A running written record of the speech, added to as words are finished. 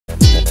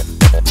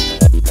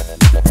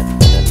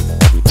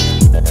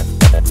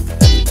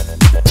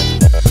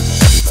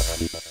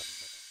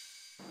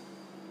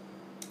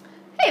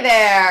Hey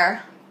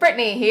there,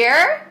 Brittany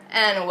here,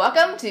 and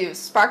welcome to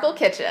Sparkle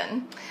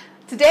Kitchen.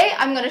 Today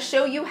I'm going to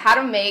show you how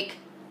to make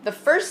the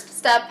first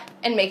step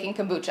in making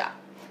kombucha.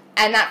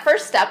 And that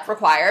first step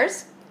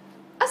requires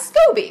a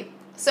SCOBY.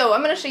 So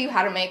I'm going to show you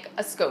how to make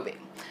a SCOBY.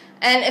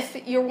 And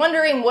if you're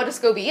wondering what a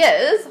SCOBY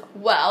is,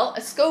 well,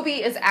 a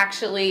SCOBY is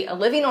actually a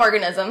living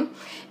organism.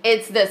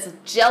 It's this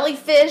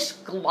jellyfish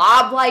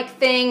glob-like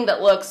thing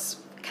that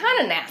looks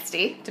kind of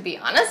nasty, to be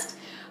honest,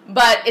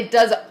 but it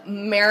does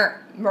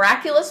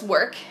miraculous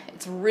work.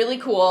 It's really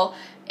cool.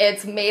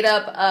 It's made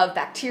up of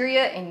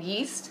bacteria and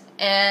yeast,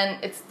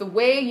 and it's the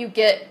way you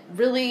get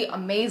really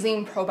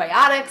amazing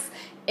probiotics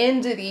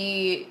into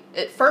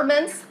it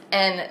ferments,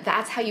 and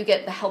that's how you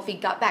get the healthy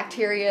gut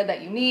bacteria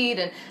that you need,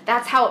 and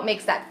that's how it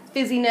makes that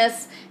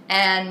fizziness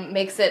and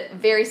makes it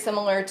very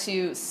similar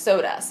to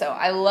soda. So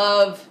I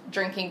love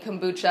drinking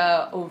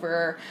kombucha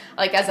over,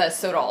 as a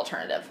soda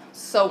alternative.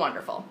 So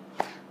wonderful.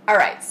 All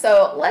right,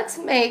 so let's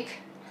make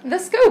the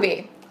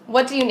SCOBY.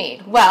 What do you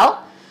need?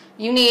 Well,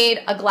 you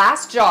need a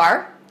glass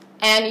jar,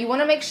 and you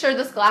want to make sure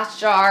this glass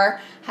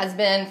jar has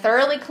been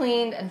thoroughly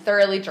cleaned and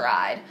thoroughly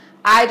dried.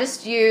 I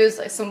just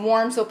use some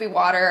warm soapy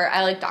water.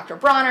 I like Dr.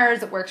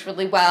 Bronner's, it works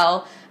really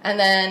well. And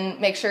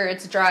then make sure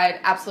it's dried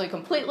absolutely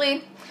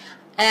completely.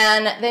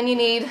 And then you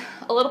need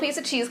a little piece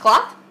of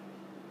cheesecloth,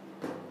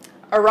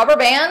 a rubber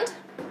band,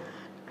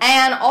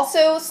 and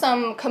also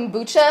some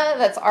kombucha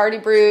that's already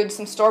brewed,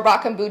 some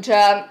store-bought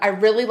kombucha. I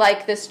really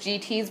like this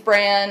GT's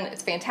brand.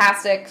 It's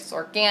fantastic, it's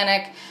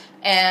organic,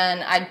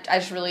 and I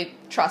just really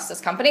trust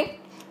this company.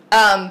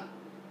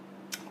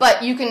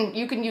 But you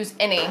can use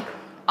any.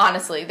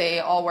 Honestly, they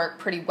all work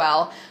pretty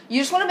well.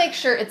 You just want to make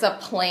sure it's a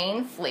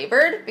plain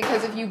flavored,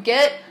 because if you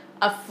get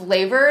a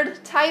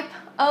flavored type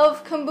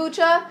of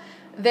kombucha,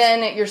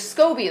 then your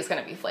SCOBY is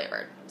going to be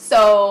flavored.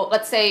 So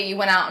let's say you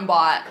went out and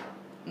bought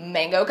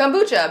mango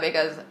kombucha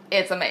because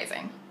it's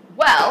amazing.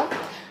 Well,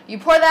 you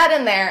pour that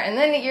in there, and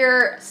then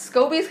your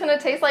SCOBY is going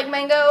to taste like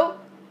mango,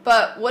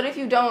 but what if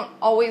you don't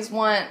always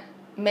want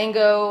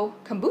mango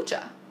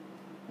kombucha?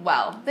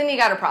 Well, then you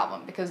got a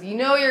problem, because you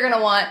know you're going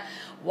to want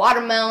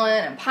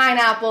watermelon and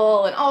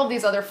pineapple and all of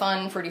these other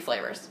fun fruity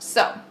flavors.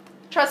 So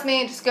trust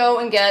me, just go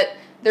and get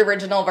the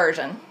original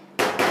version,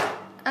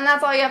 and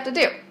that's all you have to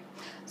do.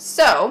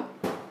 So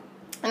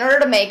in order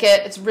to make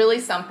it, it's really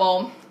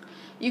simple.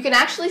 You can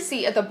actually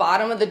see at the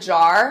bottom of the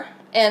jar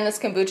in this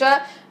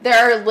kombucha, there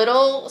are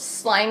little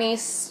slimy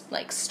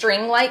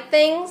string-like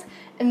things,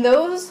 and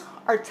those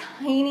are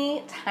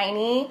tiny,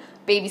 tiny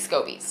baby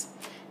SCOBYs.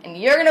 And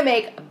you're gonna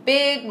make a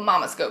big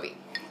mama SCOBY.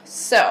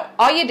 So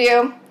all you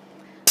do,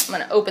 I'm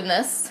going to open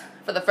this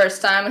for the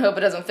first time and hope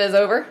it doesn't fizz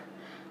over.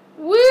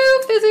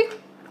 Woo, fizzy.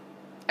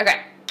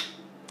 Okay.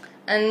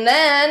 And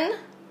then,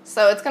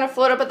 so it's going to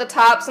float up at the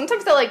top.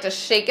 Sometimes I like to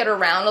shake it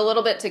around a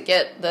little bit to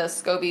get the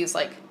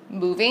SCOBYs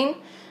moving.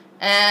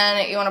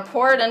 And you want to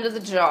pour it into the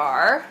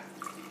jar.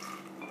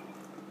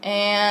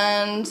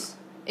 And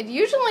it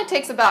usually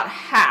takes about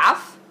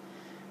half.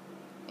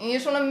 And you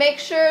just want to make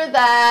sure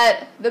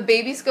that the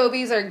baby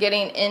SCOBYs are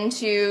getting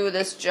into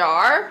this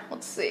jar.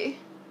 Let's see.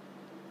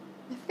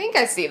 I think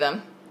I see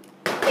them.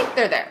 I think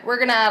they're there. We're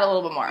gonna add a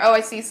little bit more. Oh,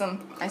 I see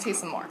some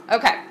more.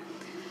 Okay.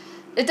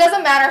 It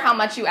doesn't matter how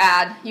much you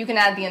add. You can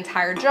add the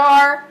entire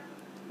jar,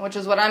 which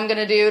is what I'm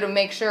gonna do to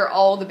make sure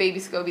all the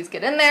baby SCOBYs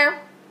get in there.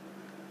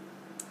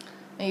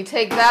 And you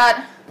take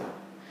that,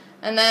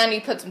 and then you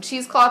put some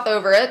cheesecloth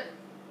over it.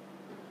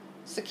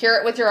 Secure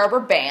it with your rubber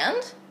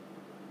band.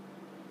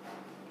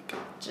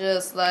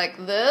 Just like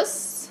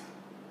this.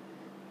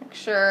 Make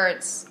sure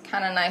it's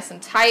kind of nice and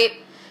tight.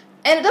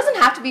 And it doesn't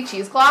have to be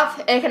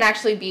cheesecloth. It can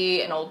actually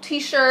be an old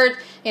t-shirt,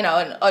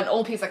 an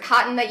old piece of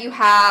cotton that you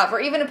have, or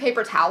even a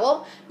paper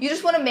towel. You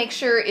just want to make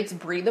sure it's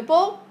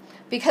breathable,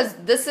 because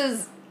this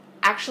is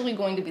actually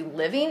going to be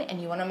living,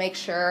 and you want to make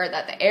sure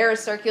that the air is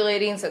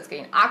circulating so it's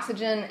getting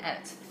oxygen and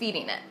it's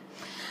feeding it.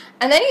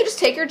 And then you just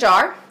take your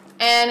jar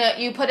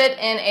and you put it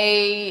in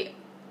a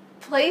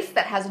place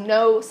that has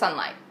no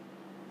sunlight.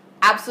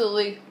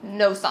 Absolutely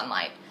no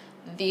sunlight.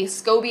 The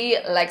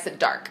SCOBY likes it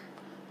dark.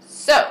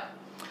 So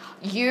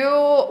you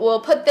will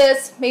put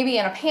this maybe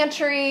in a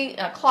pantry,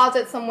 in a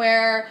closet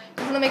somewhere.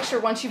 You want to make sure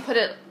once you put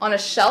it on a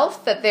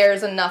shelf that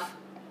there's enough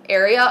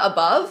area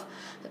above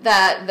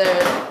that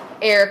the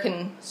air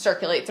can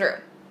circulate through.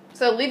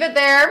 So leave it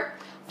there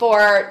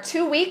for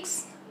 2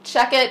 weeks.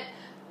 Check it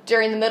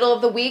during the middle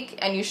of the week,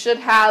 and you should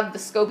have the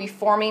SCOBY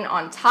forming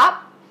on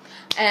top.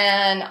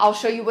 And I'll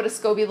show you what a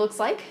SCOBY looks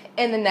like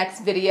in the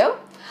next video.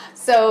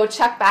 So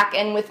check back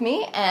in with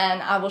me,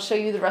 and I will show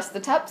you the rest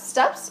of the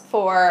steps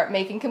for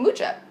making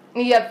kombucha.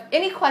 If you have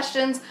any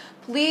questions,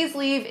 please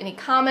leave any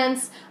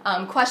comments,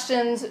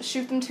 questions,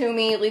 shoot them to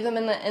me, leave them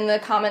in the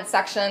comment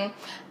section.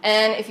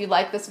 And if you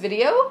like this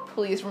video,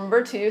 please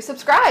remember to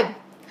subscribe.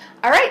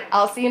 All right,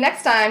 I'll see you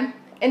next time.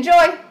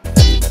 Enjoy!